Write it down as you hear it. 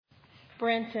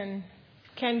Brenton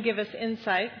can give us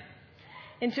insight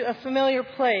into a familiar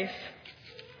place,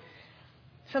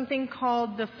 something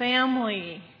called the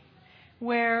family,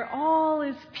 where all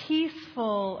is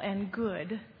peaceful and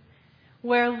good,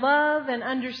 where love and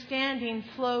understanding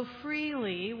flow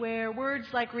freely, where words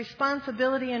like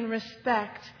responsibility and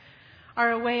respect are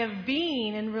a way of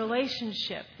being in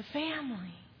relationship. The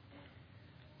family.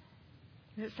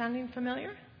 Is it sounding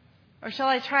familiar? Or shall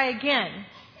I try again?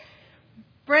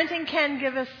 Brenton can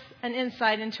give us an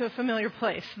insight into a familiar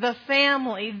place. The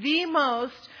family, the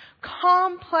most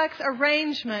complex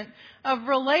arrangement of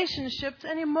relationships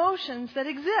and emotions that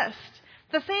exist.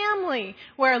 The family,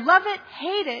 where love it,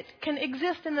 hate it, can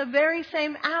exist in the very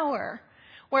same hour.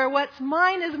 Where what's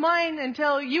mine is mine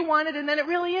until you want it and then it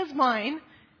really is mine.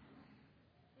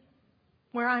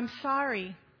 Where I'm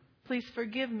sorry, please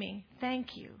forgive me,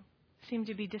 thank you, seem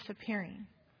to be disappearing.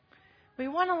 We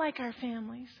want to like our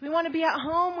families. We want to be at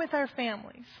home with our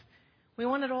families. We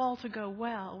want it all to go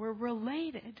well. We're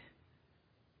related.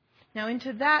 Now,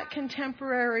 into that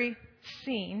contemporary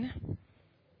scene,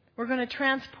 we're going to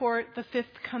transport the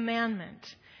fifth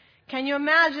commandment. Can you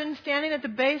imagine standing at the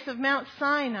base of Mount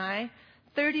Sinai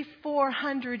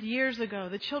 3,400 years ago,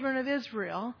 the children of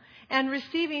Israel, and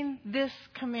receiving this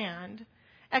command?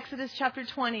 Exodus chapter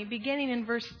 20, beginning in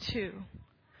verse 2.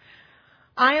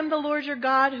 I am the Lord your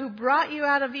God who brought you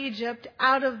out of Egypt,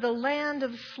 out of the land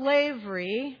of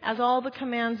slavery, as all the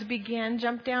commands begin.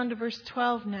 Jump down to verse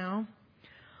 12 now.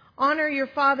 Honor your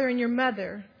father and your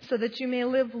mother, so that you may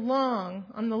live long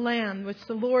on the land which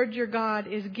the Lord your God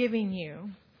is giving you.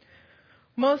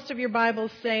 Most of your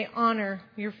Bibles say honor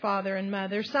your father and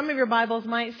mother. Some of your Bibles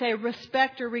might say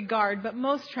respect or regard, but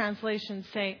most translations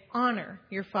say honor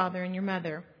your father and your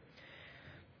mother.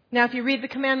 Now, if you read the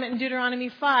commandment in Deuteronomy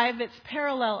 5, it's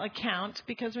parallel account,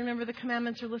 because remember the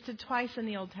commandments are listed twice in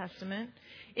the Old Testament.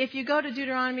 If you go to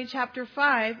Deuteronomy chapter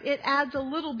 5, it adds a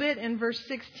little bit in verse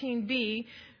 16b.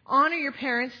 Honor your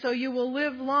parents so you will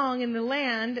live long in the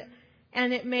land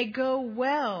and it may go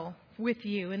well with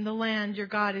you in the land your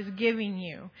God is giving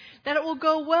you. That it will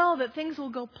go well, that things will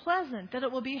go pleasant, that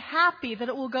it will be happy, that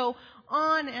it will go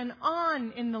on and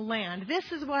on in the land. This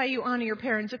is why you honor your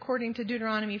parents according to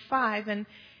Deuteronomy 5.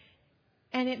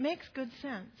 And it makes good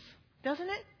sense, doesn't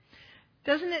it?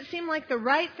 Doesn't it seem like the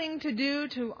right thing to do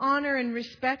to honor and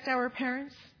respect our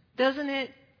parents? Doesn't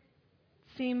it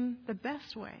seem the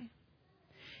best way?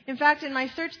 In fact, in my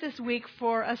search this week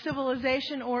for a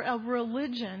civilization or a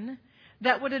religion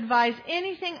that would advise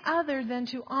anything other than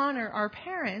to honor our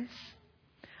parents,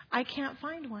 I can't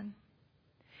find one.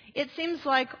 It seems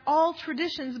like all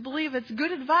traditions believe it's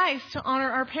good advice to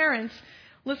honor our parents.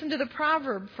 Listen to the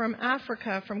proverb from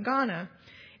Africa, from Ghana.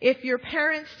 If your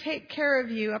parents take care of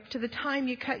you up to the time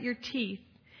you cut your teeth,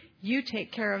 you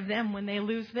take care of them when they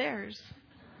lose theirs.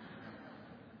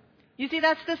 You see,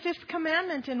 that's the fifth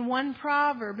commandment in one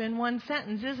proverb, in one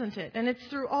sentence, isn't it? And it's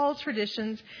through all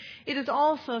traditions. It is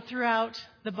also throughout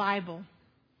the Bible.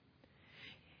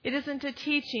 It isn't a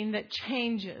teaching that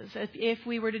changes. If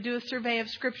we were to do a survey of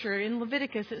Scripture, in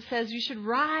Leviticus it says you should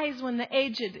rise when the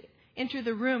aged enter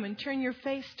the room and turn your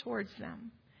face towards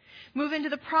them. Move into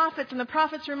the prophets, and the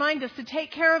prophets remind us to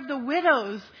take care of the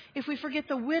widows. If we forget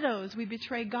the widows, we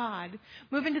betray God.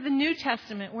 Move into the New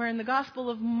Testament, where in the Gospel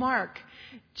of Mark,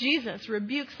 Jesus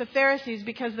rebukes the Pharisees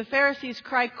because the Pharisees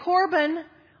cry Corban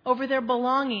over their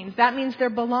belongings. That means their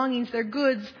belongings, their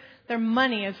goods, their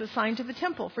money is assigned to the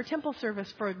temple for temple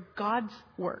service, for God's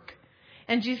work.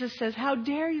 And Jesus says, how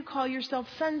dare you call yourself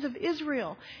sons of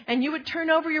Israel? And you would turn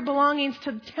over your belongings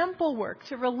to temple work,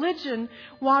 to religion,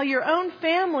 while your own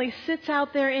family sits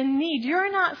out there in need.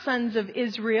 You're not sons of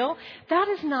Israel. That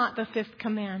is not the fifth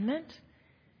commandment.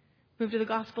 Move to the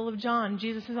Gospel of John.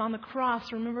 Jesus is on the cross.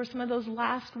 Remember some of those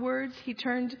last words? He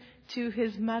turned to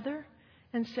his mother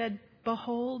and said,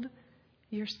 behold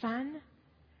your son.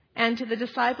 And to the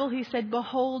disciple, he said,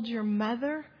 behold your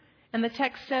mother. And the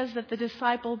text says that the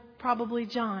disciple, probably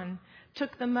John,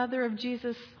 took the mother of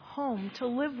Jesus home to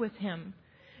live with him.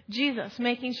 Jesus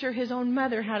making sure his own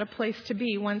mother had a place to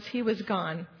be once he was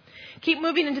gone. Keep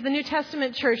moving into the New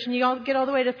Testament church and you all get all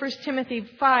the way to 1 Timothy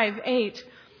 5:8,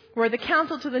 where the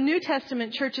counsel to the New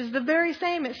Testament church is the very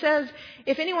same. It says,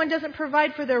 if anyone doesn't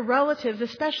provide for their relatives,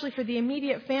 especially for the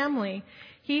immediate family,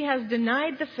 he has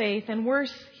denied the faith, and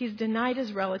worse, he's denied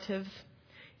his relatives.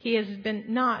 He has been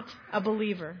not a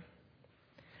believer.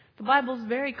 The Bible is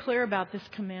very clear about this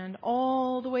command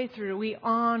all the way through. We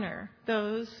honor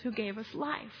those who gave us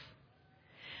life.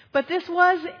 But this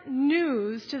was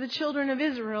news to the children of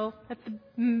Israel at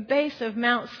the base of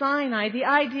Mount Sinai. The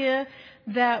idea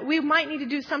that we might need to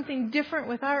do something different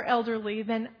with our elderly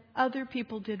than other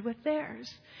people did with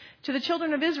theirs. To the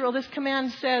children of Israel, this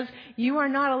command says, you are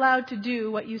not allowed to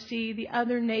do what you see the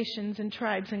other nations and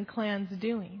tribes and clans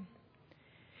doing.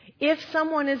 If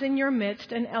someone is in your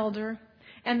midst, an elder,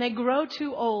 and they grow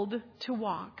too old to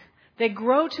walk, they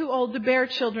grow too old to bear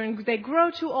children, they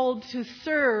grow too old to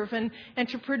serve and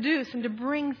to produce and to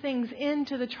bring things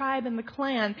into the tribe and the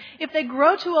clan, if they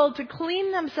grow too old to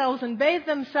clean themselves and bathe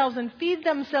themselves and feed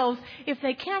themselves, if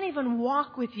they can't even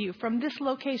walk with you from this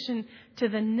location to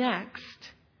the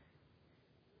next,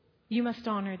 you must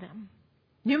honor them.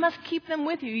 You must keep them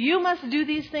with you. You must do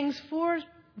these things for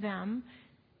them.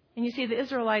 And you see, the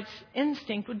Israelites'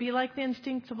 instinct would be like the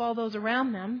instincts of all those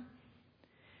around them.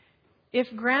 If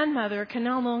grandmother can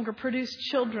no longer produce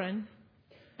children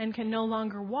and can no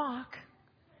longer walk,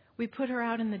 we put her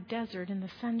out in the desert in the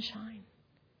sunshine,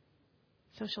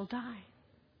 so she'll die.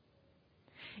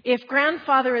 If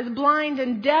grandfather is blind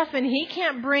and deaf and he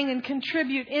can't bring and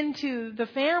contribute into the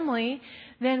family,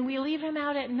 then we leave him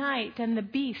out at night and the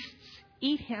beasts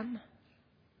eat him.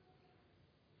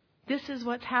 This is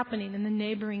what's happening in the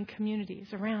neighboring communities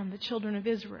around the children of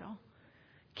Israel.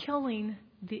 Killing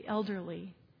the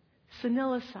elderly.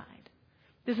 Senilicide.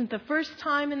 This isn't the first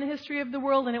time in the history of the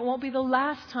world, and it won't be the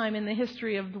last time in the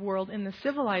history of the world, in the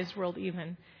civilized world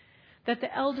even, that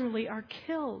the elderly are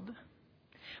killed.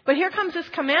 But here comes this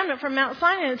commandment from Mount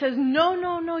Sinai, and it says,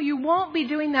 no, you won't be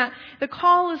doing that. The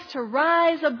call is to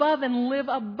rise above and live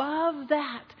above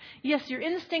that. Yes, your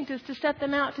instinct is to set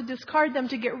them out, to discard them,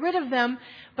 to get rid of them,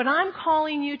 but I'm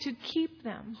calling you to keep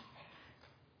them.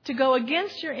 To go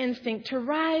against your instinct, to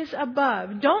rise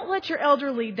above. Don't let your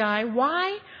elderly die.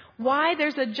 Why? Why?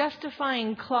 There's a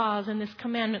justifying clause in this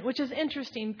commandment, which is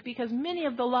interesting because many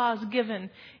of the laws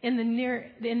given in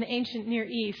the ancient Near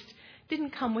East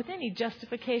didn't come with any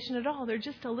justification at all. They're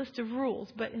just a list of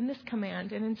rules. But in this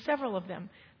command and in several of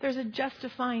them, there's a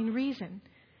justifying reason.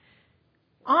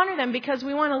 Honor them because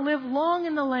we want to live long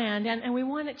in the land and we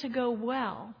want it to go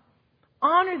well.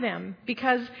 Honor them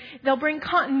because they'll bring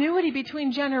continuity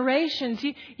between generations.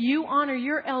 You honor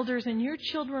your elders and your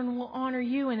children will honor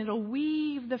you, and it'll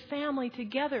weave the family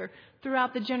together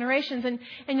throughout the generations, and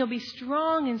you'll be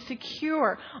strong and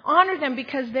secure. Honor them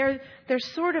because they're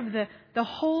sort of the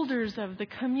holders of the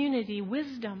community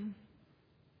wisdom.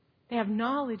 They have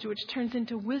knowledge which turns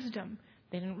into wisdom.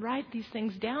 They didn't write these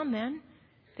things down then.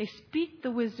 They speak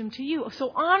the wisdom to you. So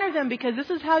honor them because this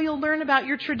is how you'll learn about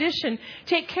your tradition.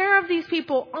 Take care of these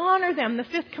people. Honor them. The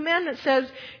 5th commandment says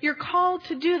you're called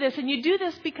to do this. And you do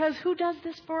this because who does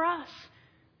this for us?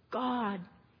 God.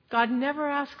 God never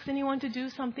asks anyone to do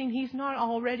something He's not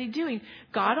already doing.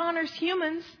 God honors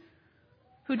humans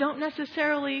who don't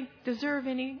necessarily deserve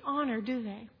any honor, do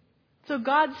they? So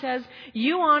God says,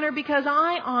 you honor because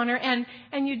I honor, and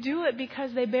you do it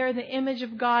because they bear the image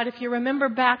of God. If you remember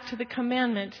back to the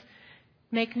commandment,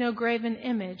 make no graven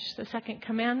image, the 2nd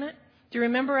commandment. Do you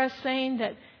remember us saying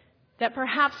that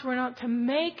perhaps we're not to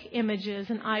make images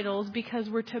and idols because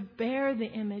we're to bear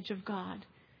the image of God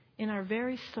in our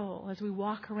very soul as we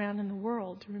walk around in the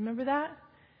world? Do you remember that?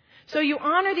 So you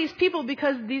honor these people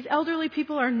because these elderly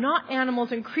people are not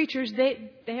animals and creatures. They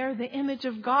are the image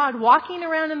of God. Walking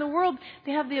around in the world,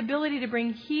 they have the ability to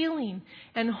bring healing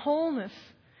and wholeness.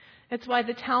 That's why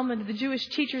the Talmud, the Jewish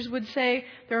teachers would say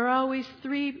there are always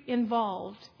 3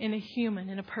 involved in a human,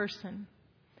 in a person.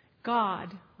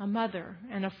 God, a mother,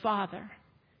 and a father.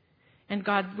 And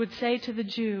God would say to the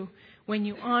Jew, when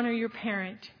you honor your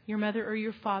parent, your mother or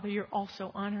your father, you're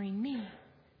also honoring me.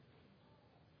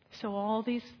 So all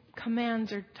these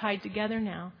commands are tied together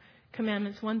now.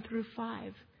 Commandments 1 through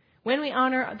 5. When we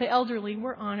honor the elderly,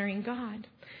 we're honoring God.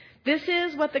 This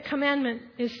is what the commandment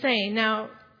is saying. Now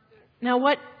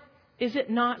what is it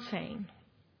not saying?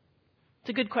 It's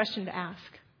a good question to ask.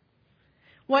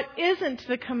 What isn't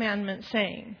the commandment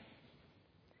saying?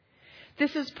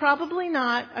 This is probably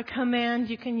not a command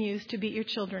you can use to beat your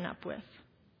children up with.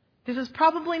 This is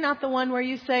probably not the one where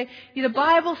you say, the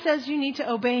Bible says you need to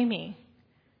obey me.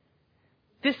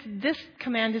 This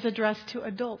command is addressed to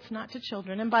adults, not to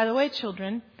children. And by the way,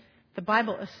 children, the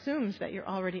Bible assumes that you're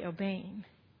already obeying.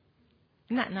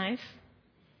 Isn't that nice?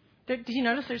 Did you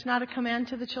notice there's not a command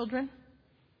to the children?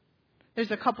 There's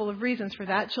a couple of reasons for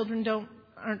that. Children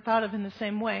aren't thought of in the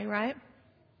same way, right?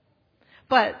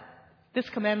 But this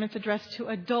commandment's addressed to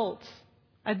adults.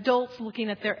 Adults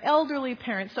looking at their elderly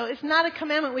parents. So it's not a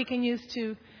commandment we can use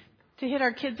to hit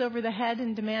our kids over the head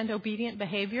and demand obedient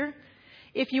behavior.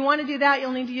 If you want to do that,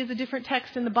 you'll need to use a different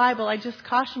text in the Bible. I just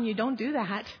caution you, don't do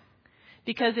that.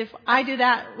 Because if I do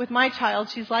that with my child,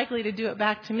 she's likely to do it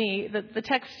back to me. The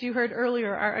texts you heard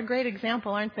earlier are a great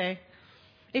example, aren't they?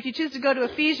 If you choose to go to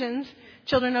Ephesians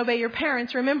children, obey your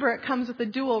parents, remember it comes with a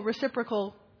dual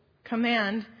reciprocal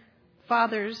command.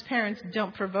 Fathers, parents,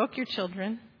 don't provoke your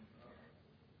children.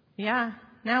 Yeah,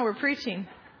 now we're preaching.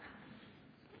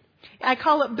 I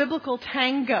call it biblical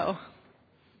tango.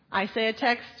 I say a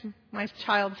text, my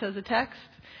child says a text.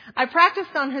 I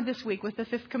practiced on her this week with the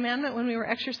 5th commandment when we were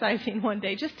exercising one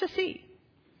day, just to see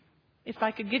if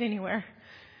I could get anywhere.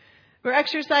 We're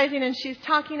exercising and she's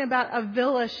talking about a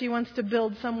villa she wants to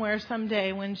build somewhere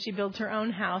someday when she builds her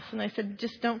own house. And I said,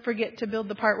 just don't forget to build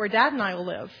the part where Dad and I will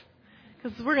live,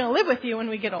 because we're going to live with you when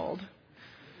we get old.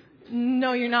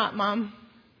 No, you're not, Mom.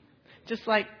 Just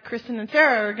like Kristen and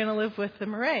Sarah are going to live with the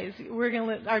Murrays. We're going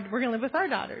to live with our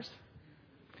daughters.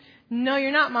 No,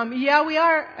 you're not, Mom. Yeah, we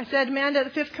are. I said, Amanda,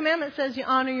 the 5th commandment says you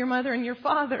honor your mother and your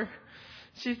father.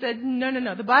 She said,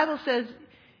 no. The Bible says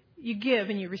you give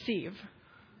and you receive.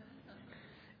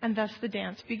 And thus the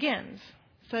dance begins.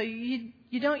 So you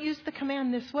don't use the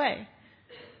command this way.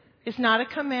 It's not a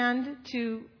command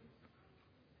to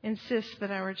insist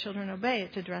that our children obey.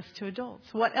 It's addressed to adults.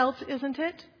 What else isn't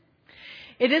it?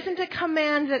 It isn't a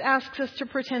command that asks us to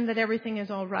pretend that everything is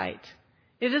all right.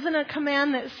 It isn't a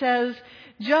command that says,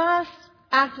 just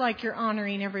act like you're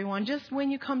honoring everyone. Just when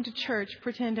you come to church,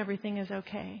 pretend everything is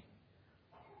okay.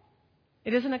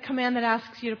 It isn't a command that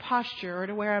asks you to posture or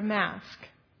to wear a mask.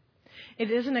 It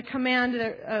isn't a command,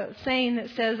 a saying that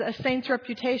says a saint's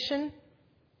reputation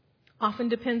often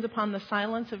depends upon the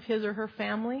silence of his or her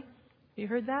family. You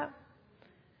heard that?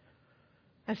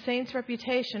 A saint's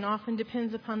reputation often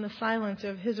depends upon the silence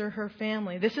of his or her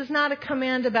family. This is not a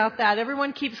command about that.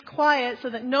 Everyone keeps quiet so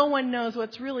that no one knows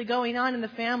what's really going on in the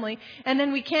family, and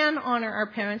then we can honor our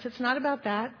parents. It's not about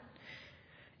that.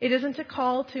 It isn't a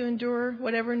call to endure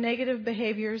whatever negative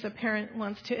behaviors a parent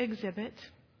wants to exhibit.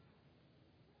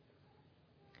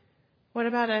 What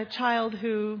about a child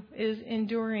who is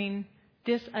enduring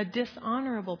a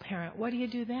dishonorable parent? What do you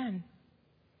do then?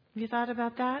 Have you thought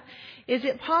about that? Is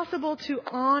it possible to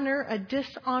honor a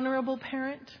dishonorable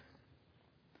parent?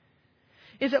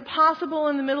 Is it possible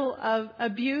in the middle of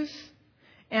abuse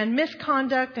and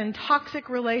misconduct and toxic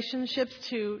relationships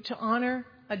to honor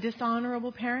a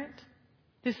dishonorable parent?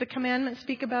 Does the commandment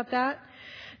speak about that?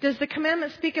 Does the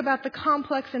commandment speak about the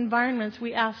complex environments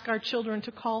we ask our children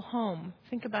to call home?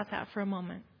 Think about that for a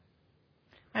moment.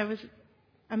 I was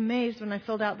amazed when I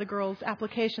filled out the girls'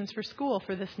 applications for school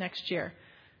for this next year.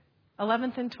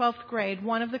 11th and 12th grade,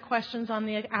 one of the questions on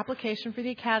the application for the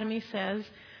academy says,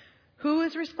 who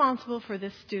is responsible for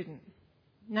this student?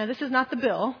 Now, this is not the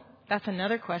bill. That's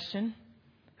another question.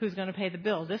 Who's going to pay the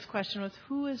bill? This question was,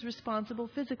 who is responsible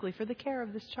physically for the care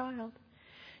of this child?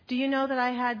 Do you know that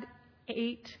I had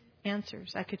 8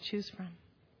 answers I could choose from?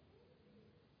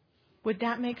 Would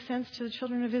that make sense to the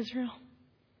children of Israel?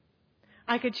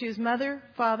 I could choose mother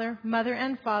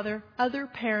and father, other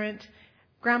parent,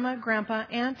 grandma, grandpa,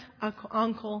 aunt,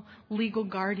 uncle, legal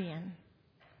guardian.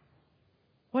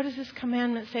 What does this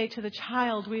commandment say to the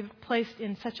child we've placed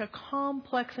in such a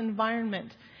complex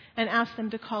environment and asked them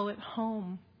to call it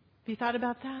home? Have you thought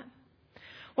about that?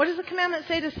 What does the commandment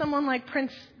say to someone like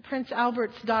Prince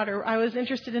Albert's daughter? I was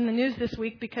interested in the news this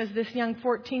week because this young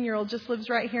 14-year-old just lives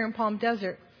right here in Palm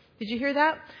Desert. Did you hear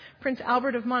that? Prince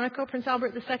Albert of Monaco, Prince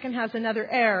Albert II has another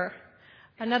heir,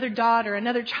 another daughter,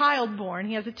 another child born.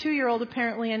 He has a 2-year-old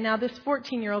apparently, and now this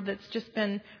 14-year-old that's just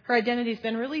been, her identity's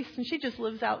been released, and she just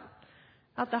lives out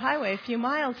the highway a few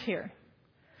miles here.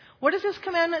 What does this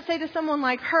commandment say to someone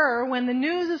like her when the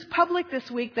news is public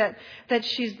this week that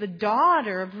she's the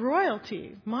daughter of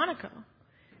royalty, Monaco,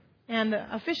 and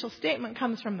the official statement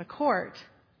comes from the court?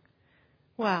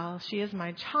 Well, she is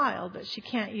my child, but she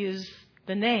can't use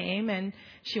the name, and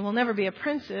she will never be a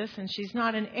princess, and she's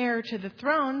not an heir to the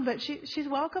throne, but she's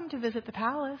welcome to visit the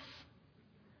palace.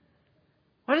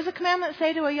 What does the commandment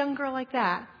say to a young girl like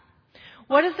that?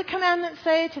 What does the commandment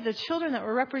say to the children that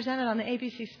were represented on the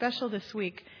ABC special this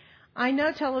week? I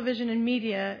know television and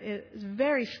media is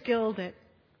very skilled at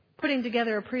putting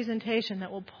together a presentation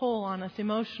that will pull on us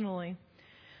emotionally.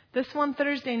 This one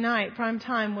Thursday night, prime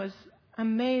time, was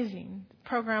amazing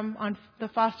program on the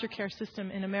foster care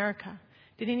system in America.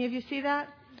 Did any of you see that?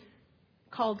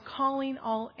 Called Calling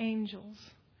All Angels.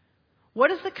 What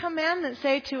does the commandment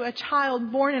say to a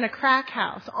child born in a crack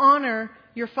house? Honor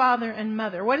your father and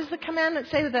mother. What does the commandment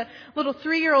say to the little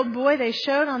 3-year-old boy they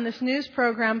showed on this news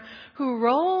program who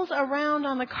rolls around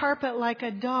on the carpet like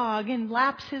a dog and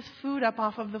laps his food up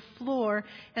off of the floor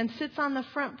and sits on the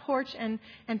front porch and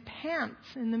pants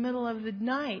in the middle of the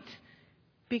night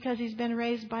because he's been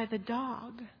raised by the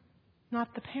dog,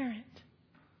 not the parent?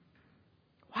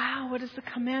 Wow, what does the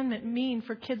commandment mean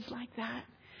for kids like that?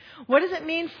 What does it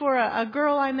mean for a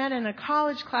girl I met in a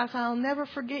college class I'll never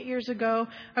forget years ago,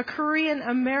 a Korean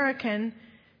American?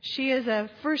 She is a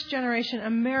first-generation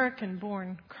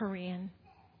American-born Korean.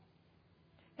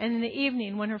 And in the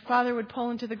evening, when her father would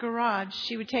pull into the garage,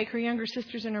 she would take her younger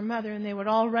sisters and her mother, and they would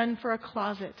all run for a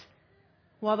closet.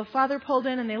 While the father pulled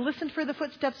in, and they listened for the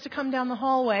footsteps to come down the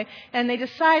hallway, and they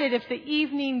decided if the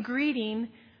evening greeting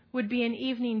would be an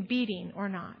evening beating or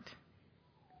not.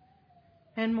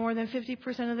 And more than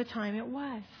 50% of the time it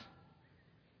was.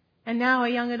 And now a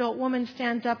young adult woman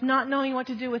stands up not knowing what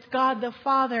to do with God the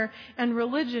Father and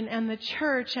religion and the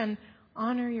church and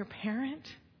honor your parent.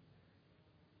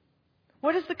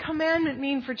 What does the commandment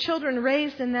mean for children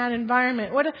raised in that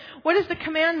environment? What does the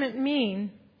commandment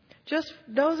mean? Just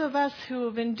those of us who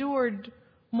have endured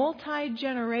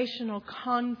multi-generational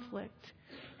conflict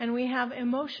and we have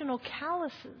emotional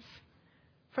calluses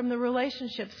from the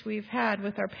relationships we've had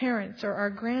with our parents or our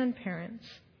grandparents.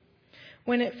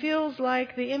 When it feels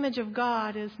like the image of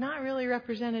God is not really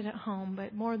represented at home,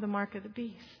 but more the mark of the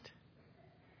beast.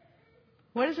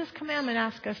 What does this commandment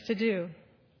ask us to do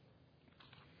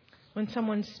when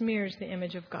someone smears the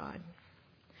image of God?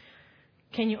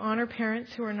 Can you honor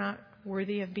parents who are not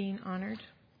worthy of being honored?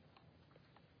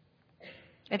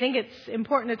 I think it's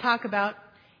important to talk about,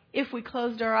 if we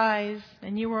closed our eyes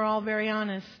and you were all very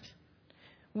honest,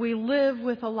 we live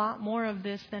with a lot more of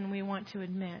this than we want to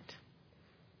admit.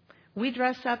 We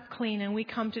dress up clean and we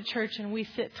come to church and we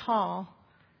sit tall.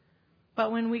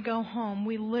 But when we go home,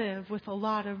 we live with a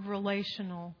lot of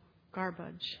relational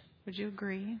garbage. Would you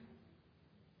agree?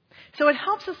 So it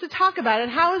helps us to talk about it.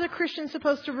 How is a Christian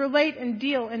supposed to relate and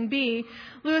deal and be?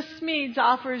 Lewis Smedes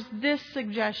offers this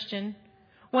suggestion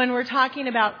when we're talking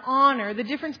about honor, the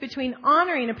difference between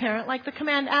honoring a parent, like the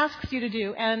command asks you to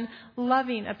do, and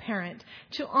loving a parent.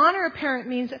 To honor a parent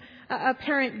means a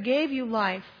parent gave you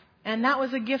life, and that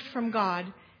was a gift from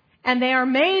God. And they are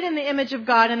made in the image of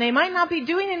God, and they might not be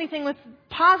doing anything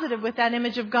positive with that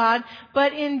image of God,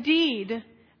 but indeed,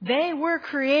 they were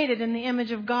created in the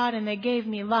image of God, and they gave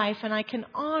me life, and I can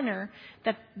honor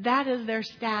that is their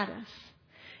status.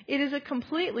 It is a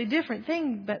completely different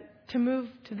thing, but to move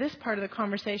to this part of the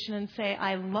conversation and say,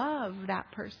 I love that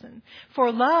person.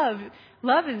 For love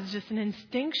is just an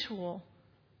instinctual,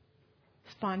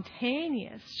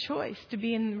 spontaneous choice to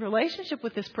be in relationship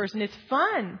with this person. It's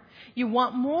fun. You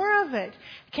want more of it.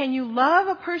 Can you love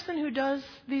a person who does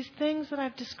these things that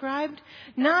I've described?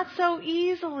 Not so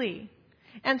easily.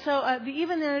 And so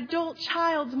even an adult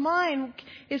child's mind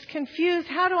is confused.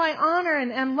 How do I honor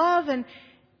and love?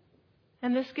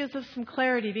 And this gives us some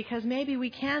clarity, because maybe we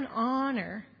can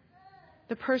honor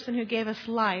the person who gave us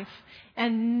life,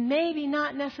 and maybe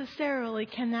not necessarily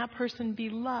can that person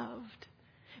be loved.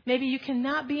 Maybe you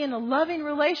cannot be in a loving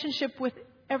relationship with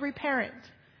every parent.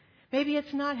 Maybe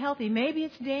it's not healthy. Maybe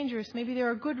it's dangerous. Maybe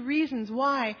there are good reasons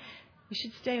why you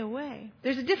should stay away.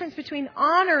 There's a difference between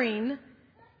honoring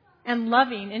and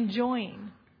loving,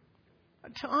 enjoying.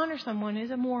 To honor someone is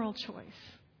a moral choice,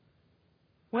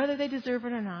 whether they deserve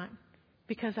it or not,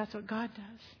 because that's what God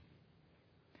does.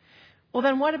 Well,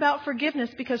 then what about forgiveness?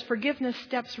 Because forgiveness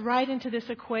steps right into this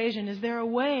equation. Is there a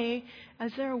way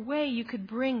you could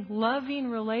bring loving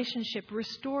relationship,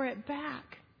 restore it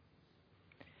back?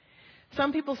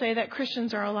 Some people say that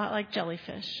Christians are a lot like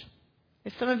jellyfish.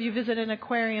 If some of you visit an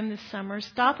aquarium this summer,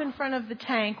 stop in front of the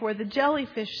tank where the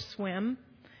jellyfish swim.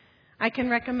 I can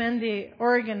recommend the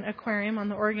Oregon Aquarium on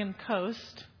the Oregon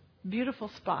coast. Beautiful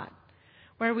spot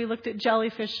where we looked at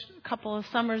jellyfish a couple of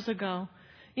summers ago.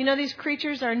 You know, these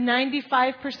creatures are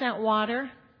 95%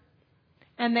 water,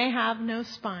 and they have no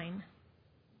spine,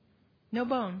 no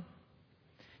bone,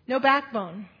 no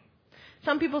backbone.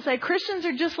 Some people say Christians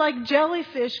are just like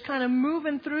jellyfish kind of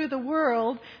moving through the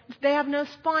world. They have no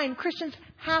spine. Christians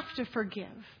have to forgive,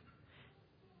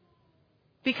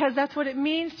 because that's what it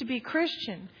means to be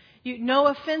Christian. No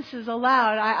offenses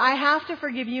allowed. I have to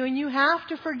forgive you, and you have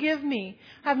to forgive me.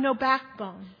 I have no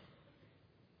backbone.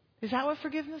 Is that what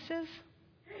forgiveness is?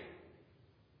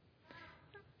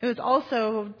 It was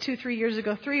also 3 years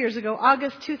ago,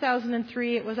 August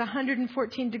 2003. It was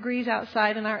 114 degrees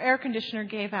outside, and our air conditioner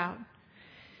gave out.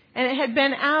 And it had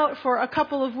been out for a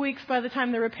couple of weeks by the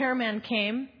time the repairman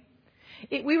came.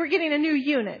 We were getting a new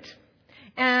unit.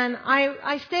 And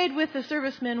I stayed with the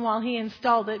serviceman while he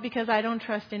installed it, because I don't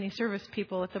trust any service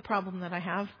people. It's a problem that I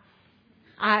have.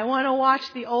 I want to watch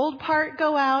the old part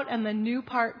go out and the new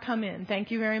part come in.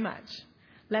 Thank you very much.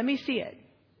 Let me see it.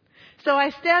 So I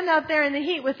stand out there in the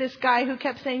heat with this guy who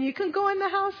kept saying, you can go in the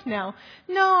house now.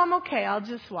 No, I'm okay. I'll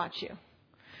just watch you.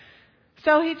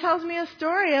 So he tells me a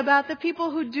story about the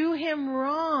people who do him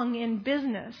wrong in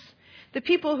business. The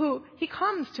people who he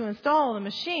comes to install the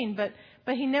machine, but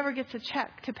he never gets a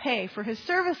check to pay for his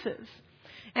services.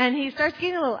 And he starts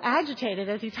getting a little agitated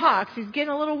as he talks. He's getting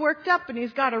a little worked up, and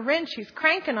he's got a wrench. He's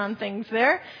cranking on things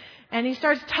there. And he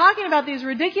starts talking about these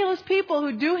ridiculous people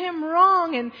who do him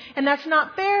wrong, and that's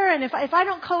not fair. And if I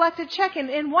don't collect a check in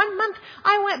 1 month,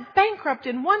 I went bankrupt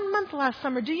in 1 month last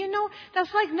summer. Do you know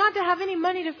that's like not to have any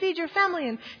money to feed your family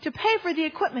and to pay for the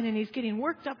equipment? And he's getting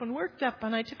worked up.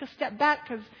 And I took a step back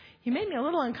because he made me a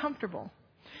little uncomfortable.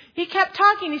 He kept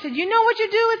talking. He said, you know what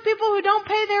you do with people who don't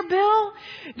pay their bill?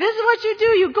 This is what you do.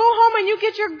 You go home and you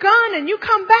get your gun and you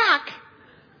come back.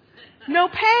 No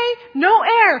pay, no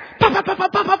air. Pop, pop, pop,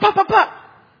 pop, pop, pop, pop, pop.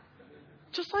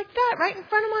 Just like that, right in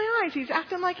front of my eyes. He's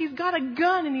acting like he's got a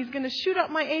gun and he's going to shoot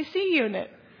up my AC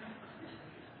unit.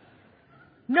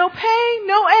 No pay,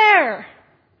 no air.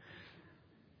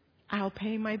 I'll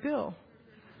pay my bill.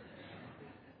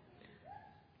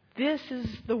 This is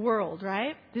the world,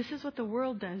 right? This is what the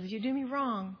world does. You do me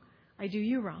wrong, I do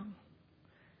you wrong.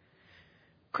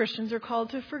 Christians are called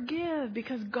to forgive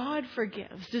because God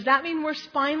forgives. Does that mean we're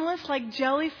spineless like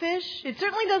jellyfish? It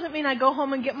certainly doesn't mean I go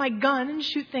home and get my gun and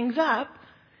shoot things up.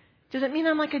 Does it mean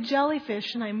I'm like a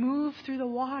jellyfish and I move through the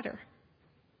water?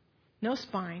 No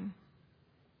spine.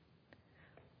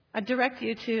 I direct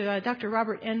you to Dr.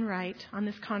 Robert Enright on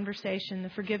this conversation, the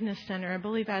Forgiveness Center, I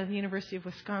believe out of the University of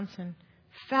Wisconsin.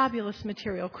 Fabulous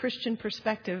material, Christian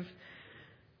perspective.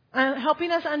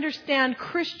 Helping us understand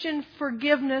Christian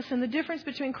forgiveness and the difference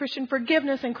between Christian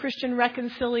forgiveness and Christian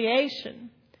reconciliation.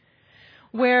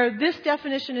 Where this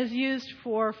definition is used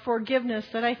for forgiveness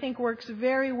that I think works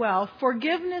very well.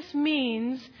 Forgiveness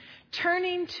means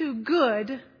turning to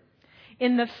good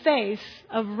in the face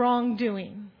of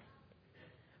wrongdoing.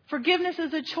 Forgiveness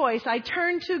is a choice. I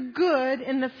turn to good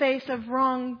in the face of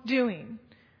wrongdoing.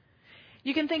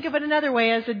 You can think of it another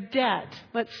way as a debt.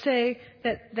 Let's say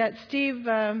that Steve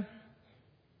has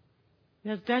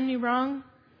done you wrong,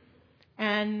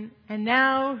 and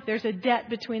now there's a debt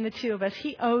between the two of us.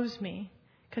 He owes me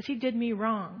because he did me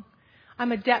wrong.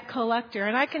 I'm a debt collector,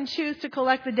 and I can choose to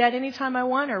collect the debt anytime I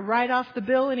want or write off the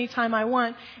bill anytime I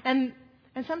want. And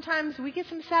sometimes we get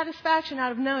some satisfaction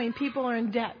out of knowing people are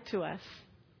in debt to us.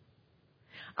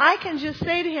 I can just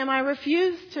say to him, I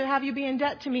refuse to have you be in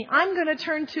debt to me. I'm going to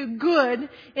turn to good.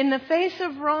 In the face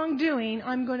of wrongdoing,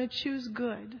 I'm going to choose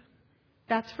good.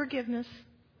 That's forgiveness.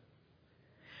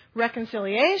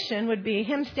 Reconciliation would be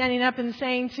him standing up and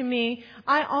saying to me,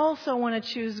 I also want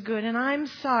to choose good, and I'm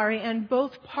sorry, and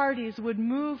both parties would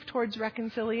move towards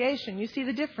reconciliation. You see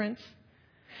the difference?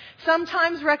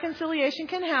 Sometimes reconciliation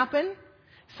can happen.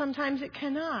 Sometimes it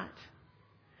cannot.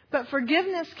 But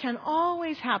forgiveness can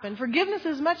always happen. Forgiveness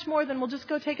is much more than we'll just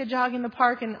go take a jog in the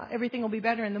park and everything will be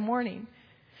better in the morning.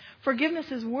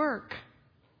 Forgiveness is work.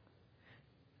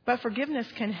 But forgiveness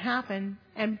can happen,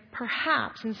 and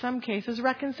perhaps in some cases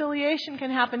reconciliation can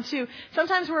happen too.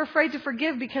 Sometimes we're afraid to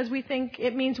forgive because we think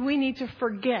it means we need to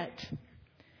forget.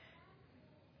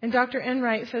 And Dr.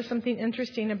 Enright says something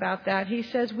interesting about that. He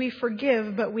says we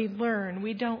forgive, but we learn.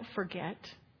 We don't forget.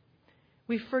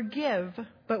 We forgive,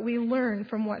 but we learn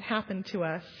from what happened to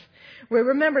us. We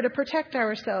remember to protect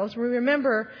ourselves. We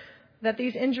remember that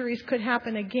these injuries could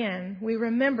happen again. We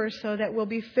remember so that we'll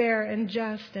be fair and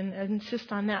just and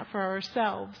insist on that for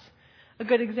ourselves. A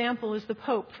good example is the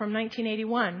Pope from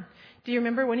 1981. Do you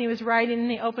remember when he was riding in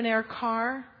the open-air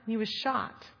car? He was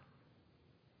shot.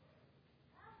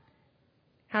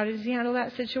 How did he handle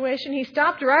that situation? He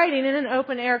stopped riding in an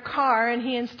open-air car and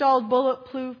he installed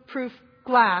bulletproof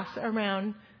glass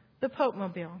around the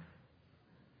Pope-mobile.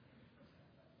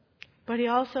 But he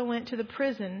also went to the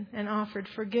prison and offered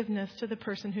forgiveness to the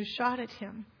person who shot at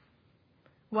him.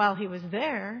 While he was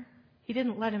there, he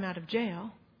didn't let him out of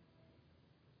jail.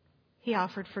 He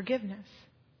offered forgiveness.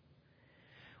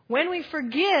 When we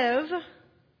forgive,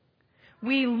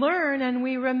 we learn and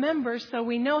we remember, so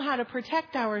we know how to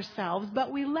protect ourselves,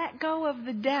 but we let go of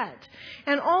the debt.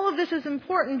 And all of this is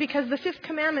important because the fifth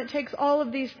commandment takes all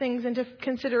of these things into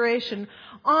consideration.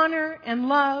 Honor and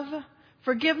love,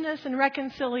 forgiveness and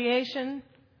reconciliation,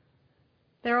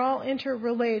 they're all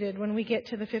interrelated when we get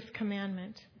to the fifth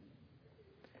commandment.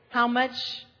 How much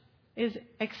is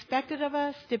expected of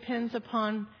us depends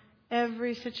upon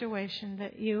every situation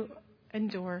that you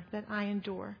endure, that I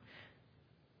endure.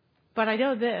 But I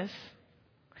know this.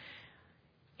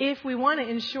 If we want to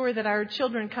ensure that our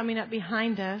children coming up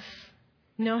behind us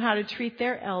know how to treat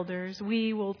their elders,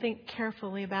 we will think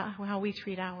carefully about how we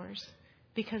treat ours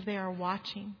because they are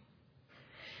watching.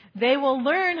 They will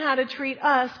learn how to treat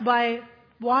us by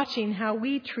watching how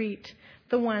we treat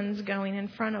the ones going in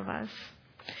front of us.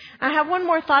 I have one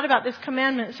more thought about this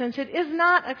commandment, since it is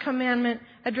not a commandment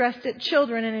addressed at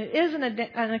children and it isn't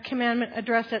a commandment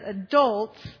addressed at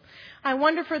adults. I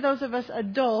wonder for those of us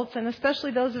adults, and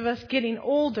especially those of us getting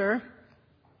older,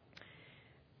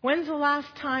 when's the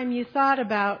last time you thought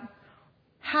about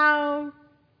how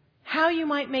you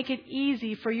might make it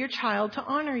easy for your child to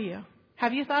honor you?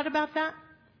 Have you thought about that?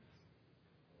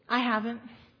 I haven't.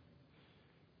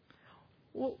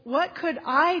 What could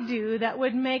I do that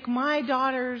would make my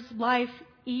daughter's life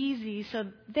easy so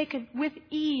they could, with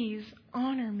ease,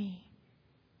 honor me?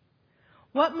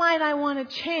 What might I want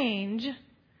to change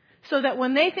so that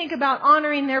when they think about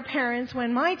honoring their parents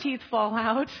when my teeth fall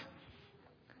out,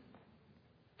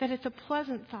 that it's a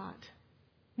pleasant thought,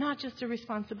 not just a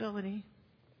responsibility?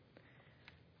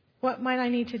 What might I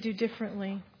need to do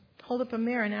differently? Hold up a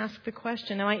mirror and ask the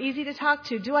question. Am I easy to talk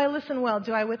to? Do I listen well?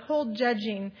 Do I withhold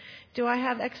judging? Do I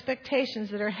have expectations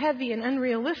that are heavy and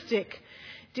unrealistic?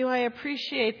 Do I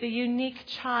appreciate the unique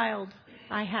child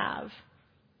I have?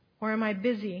 Or am I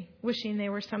busy wishing they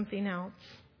were something else?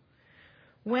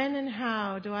 When and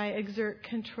how do I exert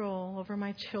control over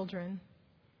my children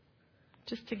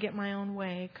just to get my own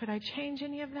way? Could I change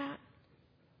any of that?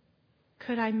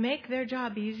 Could I make their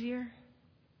job easier?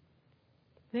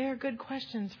 They are good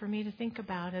questions for me to think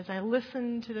about as I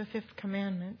listen to the fifth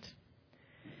commandment.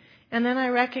 And then I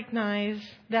recognize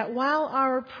that while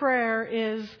our prayer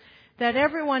is that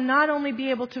everyone not only be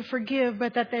able to forgive,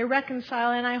 but that they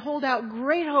reconcile, and I hold out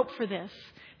great hope for this,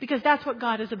 because that's what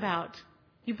God is about.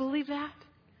 You believe that?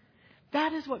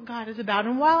 That is what God is about.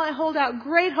 And while I hold out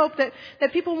great hope that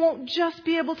people won't just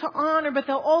be able to honor, but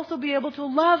they'll also be able to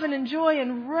love and enjoy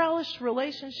and relish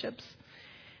relationships,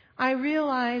 I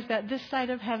realize that this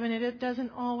side of heaven, it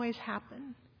doesn't always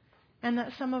happen. And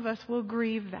that some of us will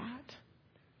grieve that.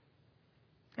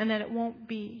 And that it won't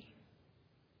be.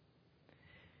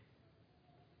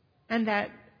 And that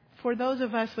for those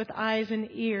of us with eyes and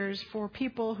ears, for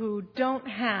people who don't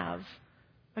have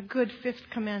a good fifth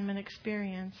commandment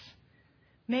experience,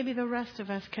 maybe the rest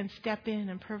of us can step in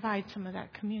and provide some of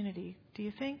that community. Do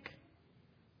you think?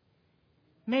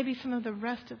 Maybe some of the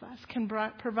rest of us can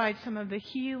provide some of the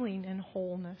healing and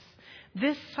wholeness.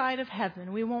 This side of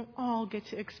heaven, we won't all get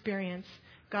to experience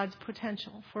God's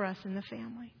potential for us in the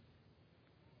family.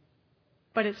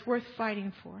 But it's worth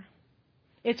fighting for.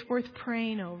 It's worth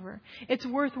praying over. It's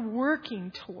worth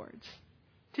working towards.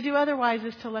 To do otherwise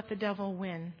is to let the devil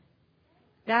win.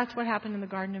 That's what happened in the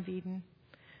Garden of Eden.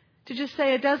 To just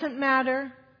say, it doesn't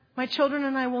matter. My children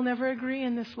and I will never agree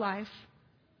in this life.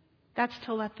 That's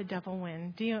to let the devil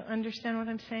win. Do you understand what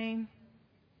I'm saying?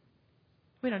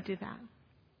 We don't do that.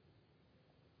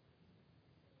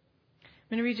 I'm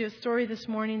going to read you a story this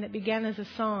morning that began as a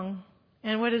song.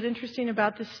 And what is interesting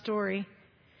about this story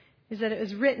is that it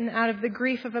was written out of the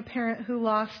grief of a parent who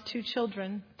lost two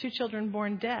children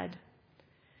born dead.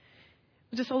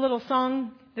 Just a little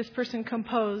song this person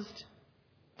composed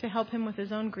to help him with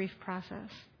his own grief process.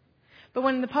 But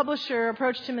when the publisher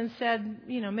approached him and said,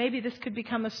 maybe this could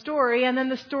become a story, and then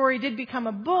the story did become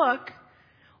a book,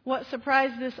 what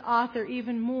surprised this author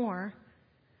even more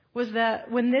was that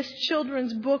when this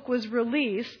children's book was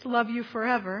released, Love You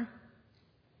Forever,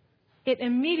 it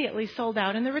immediately sold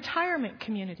out in the retirement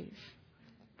communities.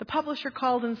 The publisher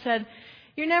called and said,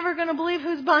 "You're never going to believe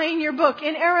who's buying your book."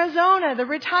 In Arizona, the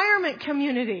retirement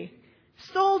community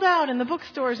sold out in the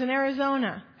bookstores in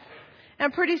Arizona.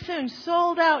 And pretty soon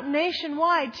sold out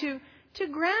nationwide to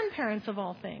grandparents of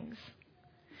all things.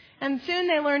 And soon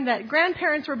they learned that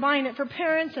grandparents were buying it for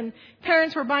parents, and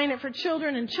parents were buying it for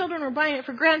children, and children were buying it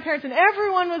for grandparents, and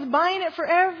everyone was buying it for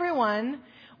everyone.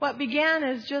 What began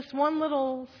as just one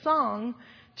little song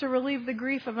to relieve the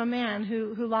grief of a man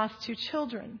who lost two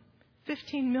children.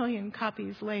 15 million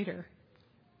copies later.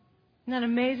 Isn't that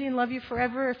amazing? Love You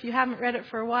Forever. If you haven't read it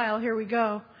for a while, here we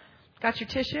go. Got your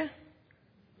tissue?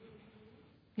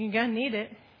 You're going to need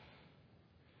it.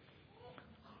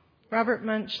 Robert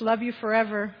Munch, Love You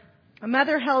Forever. A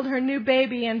mother held her new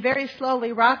baby and very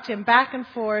slowly rocked him back and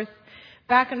forth,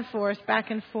 back and forth,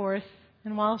 back and forth.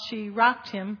 And while she rocked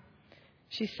him,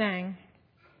 she sang,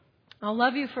 "I'll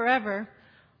love you forever.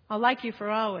 I'll like you for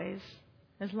always.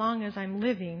 As long as I'm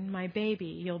living, my baby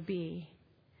you'll be."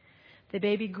 The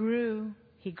baby grew.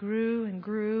 He grew and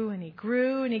grew and he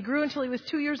grew and he grew until he was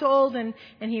 2 years old, and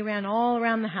he ran all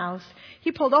around the house.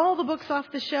 He pulled all the books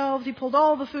off the shelves. He pulled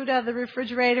all the food out of the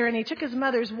refrigerator, and he took his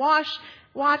mother's watch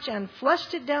and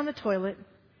flushed it down the toilet.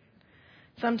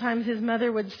 Sometimes his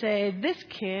mother would say, "This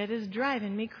kid is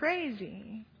driving me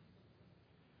crazy."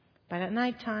 But at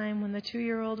nighttime, when the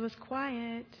 2-year-old was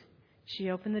quiet, she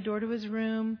opened the door to his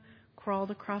room,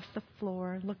 crawled across the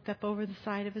floor, looked up over the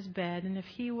side of his bed, and if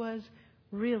he was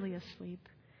really asleep,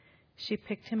 she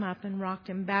picked him up and rocked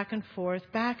him back and forth,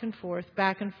 back and forth,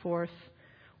 back and forth.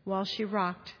 While she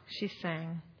rocked, she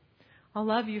sang, "I'll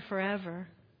love you forever.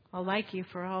 I'll like you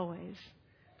for always.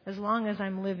 As long as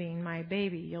I'm living, my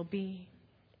baby you'll be."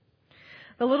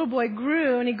 The little boy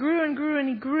grew, and he grew and grew and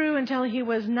he grew until he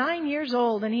was 9 years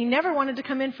old, and he never wanted to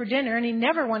come in for dinner, and he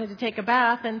never wanted to take a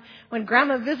bath, and when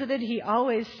Grandma visited, he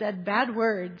always said bad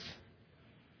words.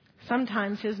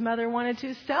 Sometimes his mother wanted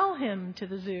to sell him to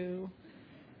the zoo.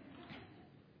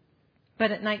 But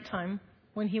at nighttime,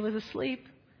 when he was asleep,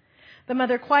 the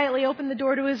mother quietly opened the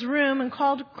door to his room and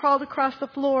crawled across the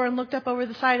floor and looked up over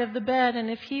the side of the bed, and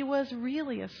if he was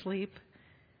really asleep,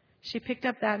 she picked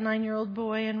up that 9-year-old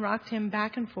boy and rocked him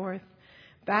back and forth,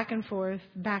 back and forth,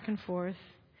 back and forth.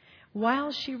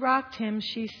 While she rocked him,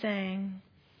 she sang,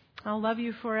 "I'll love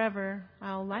you forever.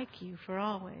 I'll like you for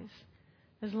always.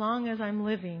 As long as I'm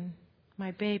living, my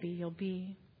baby you'll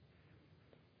be."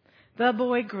 The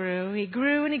boy grew. He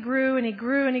grew and he grew and he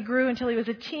grew and he grew until he was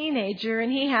a teenager,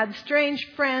 and he had strange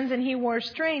friends and he wore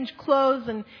strange clothes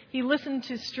and he listened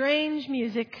to strange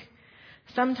music.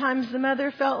 Sometimes the mother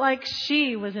felt like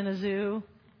she was in a zoo.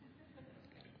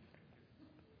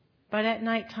 But at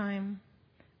nighttime,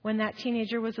 when that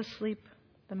teenager was asleep,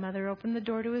 the mother opened the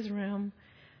door to his room,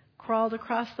 crawled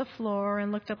across the floor,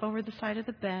 and looked up over the side of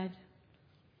the bed.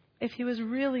 If he was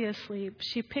really asleep,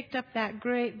 she picked up that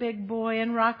great big boy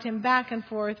and rocked him back and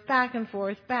forth, back and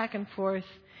forth, back and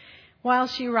forth. While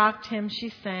she rocked him, she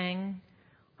sang,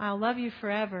 "I'll love you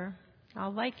forever.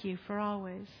 I'll like you for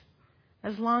always.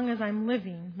 As long as I'm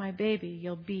living, my baby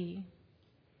you'll be."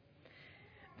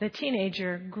 The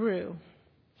teenager grew.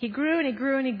 He grew and he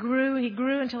grew and he grew. He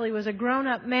grew until he was a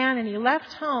grown-up man, and he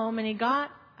left home and he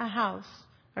got a house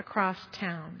across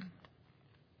town.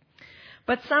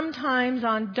 But sometimes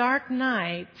on dark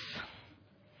nights,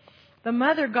 the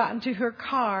mother got into her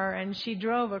car and she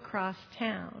drove across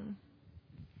town.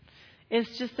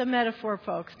 It's just a metaphor,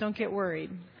 folks. Don't get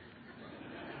worried.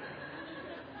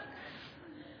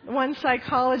 One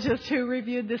psychologist who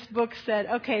reviewed this book said,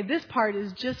 "Okay, this part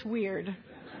is just weird.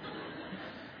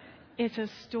 It's a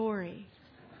story.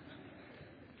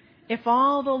 If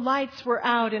all the lights were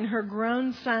out in her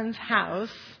grown son's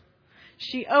house,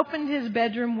 she opened his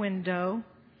bedroom window,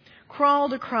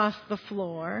 crawled across the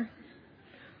floor,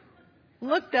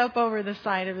 looked up over the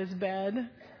side of his bed.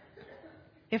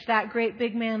 If that great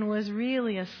big man was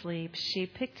really asleep, she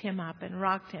picked him up and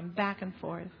rocked him back and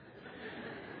forth,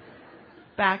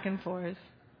 back and forth,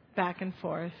 back and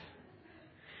forth.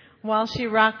 While she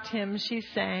rocked him, she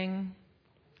sang,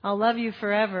 "I'll love you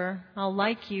forever. I'll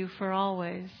like you for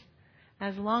always.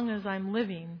 As long as I'm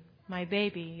living, my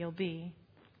baby you'll be."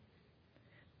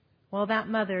 Well, that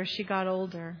mother, she got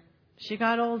older. She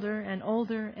got older and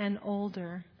older and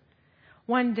older.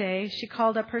 One day, she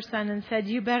called up her son and said,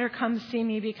 "You better come see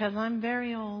me because I'm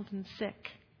very old and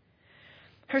sick."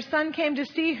 Her son came to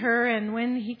see her, and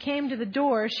when he came to the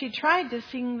door, she tried to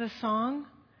sing the song.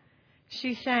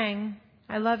 She sang,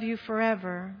 "I love you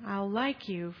forever. I'll like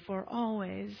you for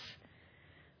always."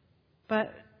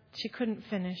 But she couldn't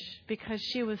finish because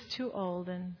she was too old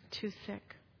and too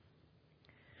sick.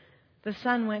 The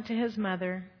son went to his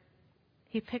mother.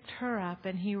 He picked her up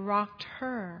and he rocked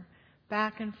her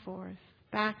back and forth,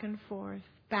 back and forth,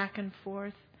 back and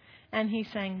forth. And he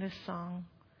sang this song,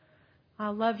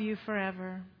 "I'll love you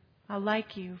forever. I'll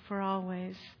like you for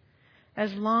always.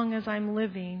 As long as I'm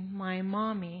living, my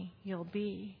mommy you'll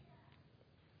be."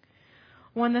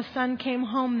 When the son came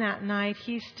home that night,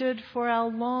 he stood for a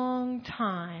long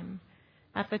time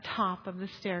at the top of the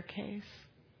staircase.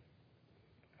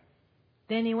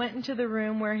 Then he went into the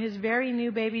room where his very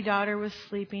new baby daughter was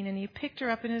sleeping, and he picked her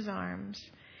up in his arms.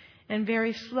 And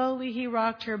very slowly he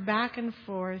rocked her back and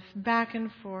forth, back and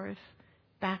forth,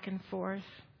 back and forth.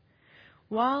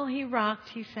 While he rocked,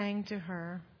 he sang to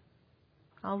her,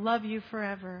 "I'll love you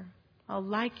forever. I'll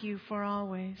like you for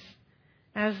always.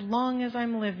 As long as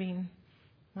I'm living,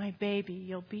 my baby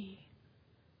you'll be."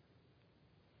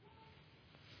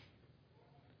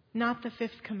 Not the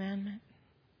fifth commandment.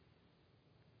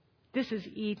 This is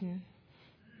Eden.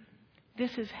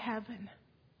 This is heaven.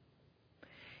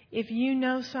 If you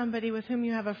know somebody with whom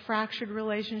you have a fractured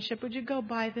relationship, would you go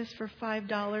buy this for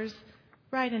 $5?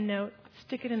 Write a note.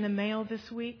 Stick it in the mail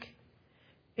this week.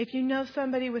 If you know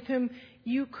somebody with whom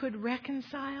you could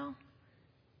reconcile,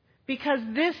 because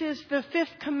this is the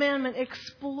fifth commandment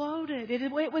exploded. It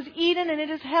was Eden and it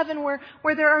is heaven where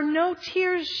there are no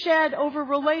tears shed over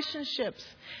relationships.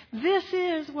 This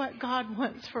is what God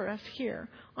wants for us here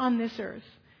on this earth.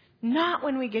 Not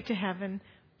when we get to heaven,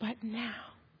 but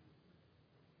now.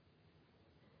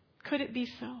 Could it be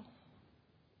so?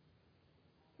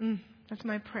 That's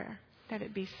my prayer, that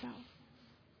it be so.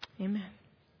 Amen.